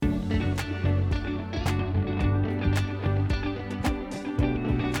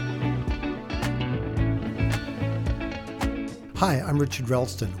Hi, I'm Richard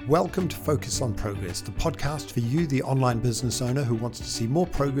Ralston. Welcome to Focus on Progress, the podcast for you, the online business owner who wants to see more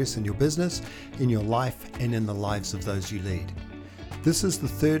progress in your business, in your life, and in the lives of those you lead. This is the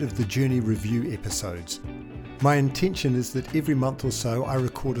third of the Journey Review episodes. My intention is that every month or so I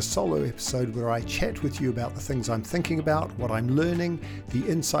record a solo episode where I chat with you about the things I'm thinking about, what I'm learning, the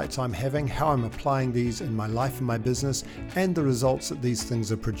insights I'm having, how I'm applying these in my life and my business, and the results that these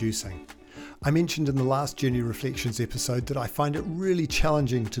things are producing. I mentioned in the last Journey Reflections episode that I find it really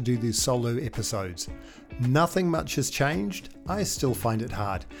challenging to do these solo episodes. Nothing much has changed, I still find it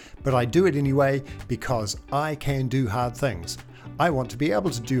hard, but I do it anyway because I can do hard things. I want to be able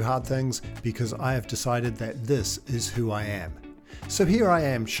to do hard things because I have decided that this is who I am. So here I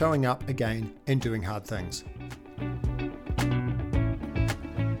am showing up again and doing hard things.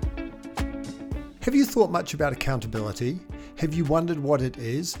 Have you thought much about accountability? Have you wondered what it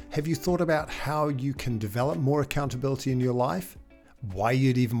is? Have you thought about how you can develop more accountability in your life? Why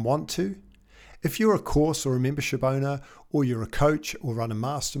you'd even want to? If you're a course or a membership owner, or you're a coach or run a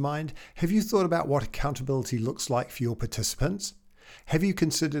mastermind, have you thought about what accountability looks like for your participants? Have you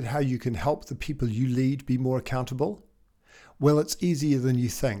considered how you can help the people you lead be more accountable? Well, it's easier than you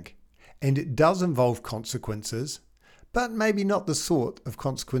think, and it does involve consequences, but maybe not the sort of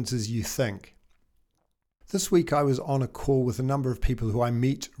consequences you think. This week I was on a call with a number of people who I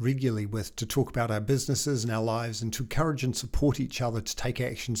meet regularly with to talk about our businesses and our lives and to encourage and support each other to take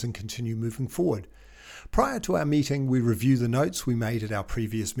actions and continue moving forward. Prior to our meeting, we review the notes we made at our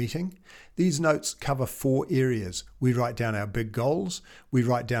previous meeting. These notes cover 4 areas. We write down our big goals, we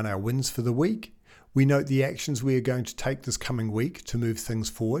write down our wins for the week, we note the actions we are going to take this coming week to move things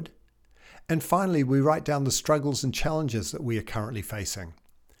forward, and finally we write down the struggles and challenges that we are currently facing.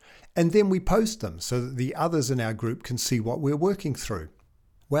 And then we post them so that the others in our group can see what we're working through.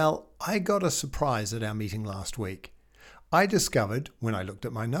 Well, I got a surprise at our meeting last week. I discovered, when I looked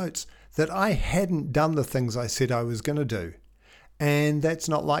at my notes, that I hadn't done the things I said I was going to do. And that's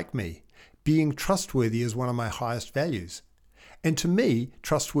not like me. Being trustworthy is one of my highest values. And to me,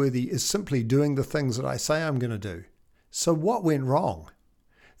 trustworthy is simply doing the things that I say I'm going to do. So what went wrong?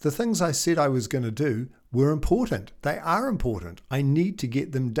 The things I said I was going to do were important. They are important. I need to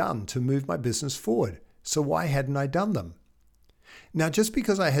get them done to move my business forward. So why hadn't I done them? Now, just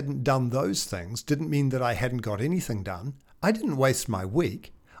because I hadn't done those things didn't mean that I hadn't got anything done. I didn't waste my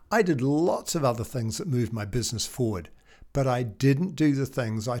week. I did lots of other things that moved my business forward, but I didn't do the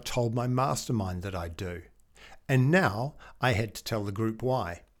things I told my mastermind that I'd do. And now I had to tell the group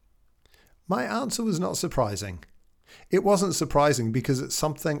why. My answer was not surprising. It wasn't surprising because it's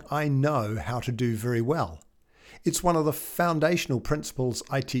something I know how to do very well. It's one of the foundational principles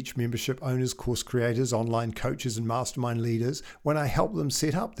I teach membership owners, course creators, online coaches, and mastermind leaders when I help them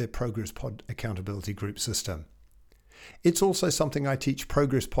set up their Progress Pod accountability group system. It's also something I teach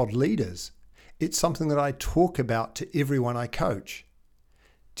Progress Pod leaders. It's something that I talk about to everyone I coach.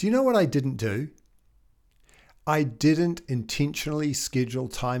 Do you know what I didn't do? I didn't intentionally schedule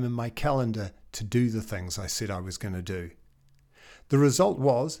time in my calendar to do the things I said I was going to do. The result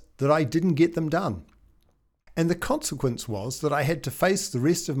was that I didn't get them done. And the consequence was that I had to face the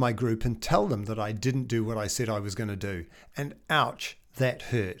rest of my group and tell them that I didn't do what I said I was going to do. And ouch, that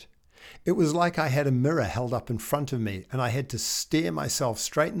hurt. It was like I had a mirror held up in front of me and I had to stare myself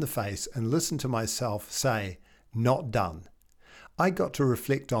straight in the face and listen to myself say, "Not done." I got to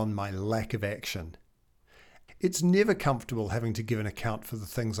reflect on my lack of action. It's never comfortable having to give an account for the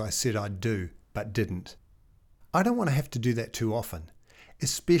things I said I'd do, but didn't. I don't want to have to do that too often,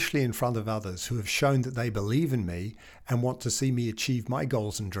 especially in front of others who have shown that they believe in me and want to see me achieve my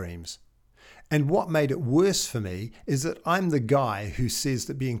goals and dreams. And what made it worse for me is that I'm the guy who says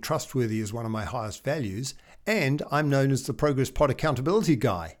that being trustworthy is one of my highest values, and I'm known as the Progress Pod accountability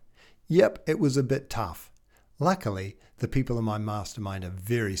guy. Yep, it was a bit tough. Luckily, the people in my mastermind are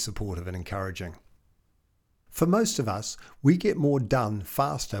very supportive and encouraging. For most of us, we get more done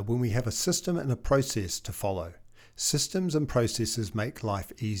faster when we have a system and a process to follow. Systems and processes make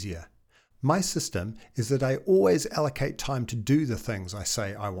life easier. My system is that I always allocate time to do the things I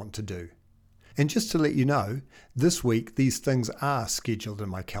say I want to do. And just to let you know, this week these things are scheduled in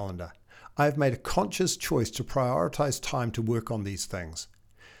my calendar. I have made a conscious choice to prioritize time to work on these things.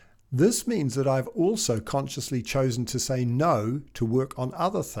 This means that I've also consciously chosen to say no to work on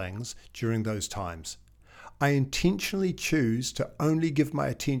other things during those times. I intentionally choose to only give my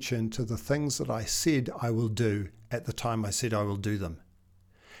attention to the things that I said I will do at the time I said I will do them.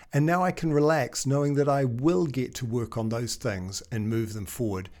 And now I can relax knowing that I will get to work on those things and move them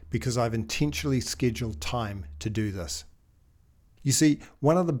forward because I've intentionally scheduled time to do this. You see,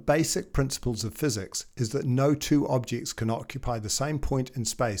 one of the basic principles of physics is that no two objects can occupy the same point in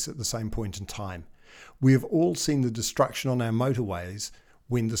space at the same point in time. We have all seen the destruction on our motorways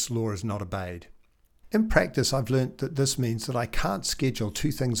when this law is not obeyed. In practice, I've learnt that this means that I can't schedule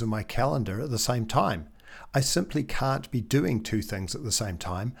two things in my calendar at the same time. I simply can't be doing two things at the same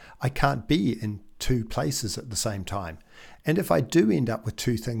time. I can't be in two places at the same time. And if I do end up with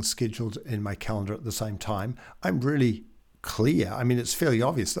two things scheduled in my calendar at the same time, I'm really clear. I mean, it's fairly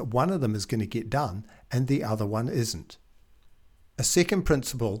obvious that one of them is going to get done and the other one isn't. A second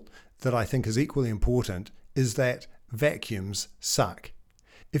principle that I think is equally important is that vacuums suck.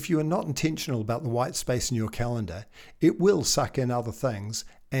 If you are not intentional about the white space in your calendar, it will suck in other things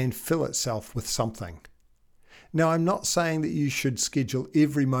and fill itself with something. Now, I'm not saying that you should schedule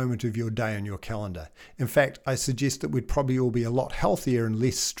every moment of your day on your calendar. In fact, I suggest that we'd probably all be a lot healthier and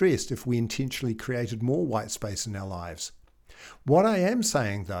less stressed if we intentionally created more white space in our lives. What I am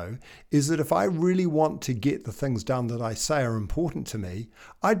saying, though, is that if I really want to get the things done that I say are important to me,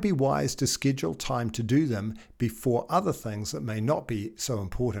 I'd be wise to schedule time to do them before other things that may not be so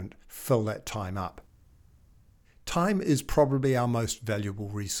important fill that time up. Time is probably our most valuable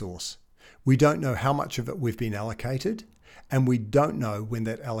resource. We don't know how much of it we've been allocated, and we don't know when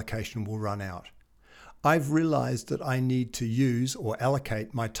that allocation will run out. I've realized that I need to use or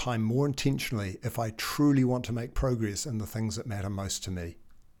allocate my time more intentionally if I truly want to make progress in the things that matter most to me.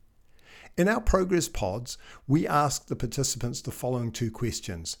 In our progress pods, we ask the participants the following two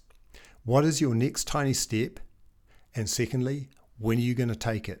questions. What is your next tiny step? And secondly, when are you going to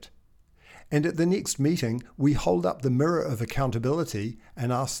take it? And at the next meeting, we hold up the mirror of accountability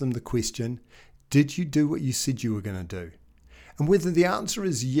and ask them the question, did you do what you said you were going to do? And whether the answer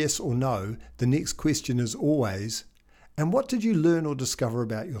is yes or no, the next question is always, and what did you learn or discover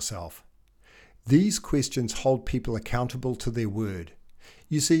about yourself? These questions hold people accountable to their word.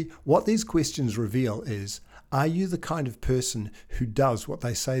 You see, what these questions reveal is, are you the kind of person who does what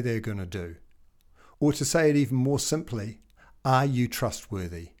they say they're going to do? Or to say it even more simply, are you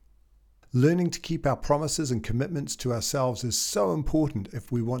trustworthy? Learning to keep our promises and commitments to ourselves is so important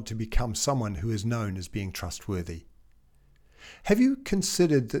if we want to become someone who is known as being trustworthy. Have you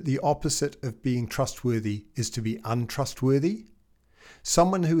considered that the opposite of being trustworthy is to be untrustworthy?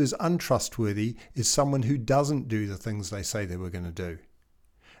 Someone who is untrustworthy is someone who doesn't do the things they say they were going to do.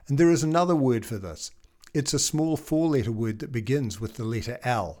 And there is another word for this. It's a small four-letter word that begins with the letter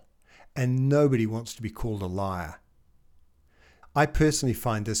L, and nobody wants to be called a liar. I personally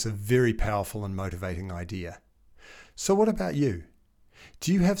find this a very powerful and motivating idea. So what about you?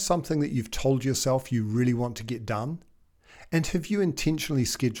 Do you have something that you've told yourself you really want to get done? And have you intentionally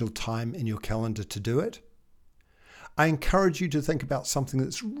scheduled time in your calendar to do it? I encourage you to think about something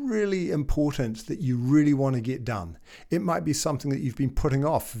that's really important that you really want to get done. It might be something that you've been putting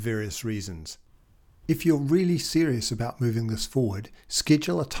off for various reasons. If you're really serious about moving this forward,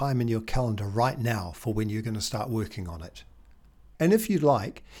 schedule a time in your calendar right now for when you're going to start working on it. And if you'd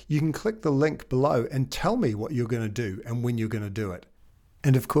like, you can click the link below and tell me what you're going to do and when you're going to do it.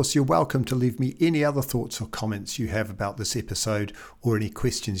 And of course, you're welcome to leave me any other thoughts or comments you have about this episode or any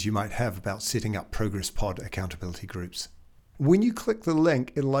questions you might have about setting up Progress Pod accountability groups. When you click the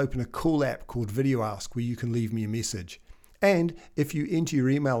link, it'll open a cool app called Video Ask where you can leave me a message. And if you enter your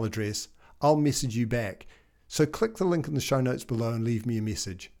email address, I'll message you back. So click the link in the show notes below and leave me a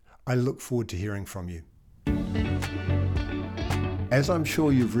message. I look forward to hearing from you. As I'm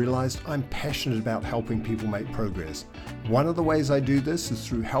sure you've realized, I'm passionate about helping people make progress. One of the ways I do this is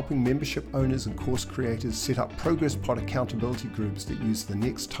through helping membership owners and course creators set up Progress Pod accountability groups that use the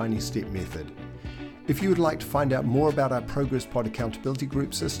Next Tiny Step method. If you would like to find out more about our Progress Pod accountability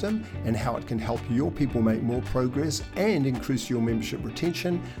group system and how it can help your people make more progress and increase your membership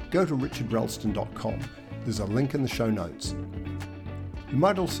retention, go to richardralston.com. There's a link in the show notes. You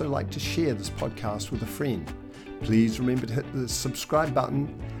might also like to share this podcast with a friend. Please remember to hit the subscribe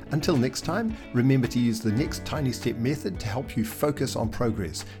button. Until next time, remember to use the Next Tiny Step method to help you focus on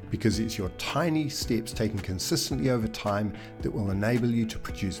progress, because it's your tiny steps taken consistently over time that will enable you to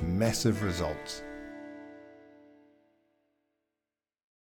produce massive results.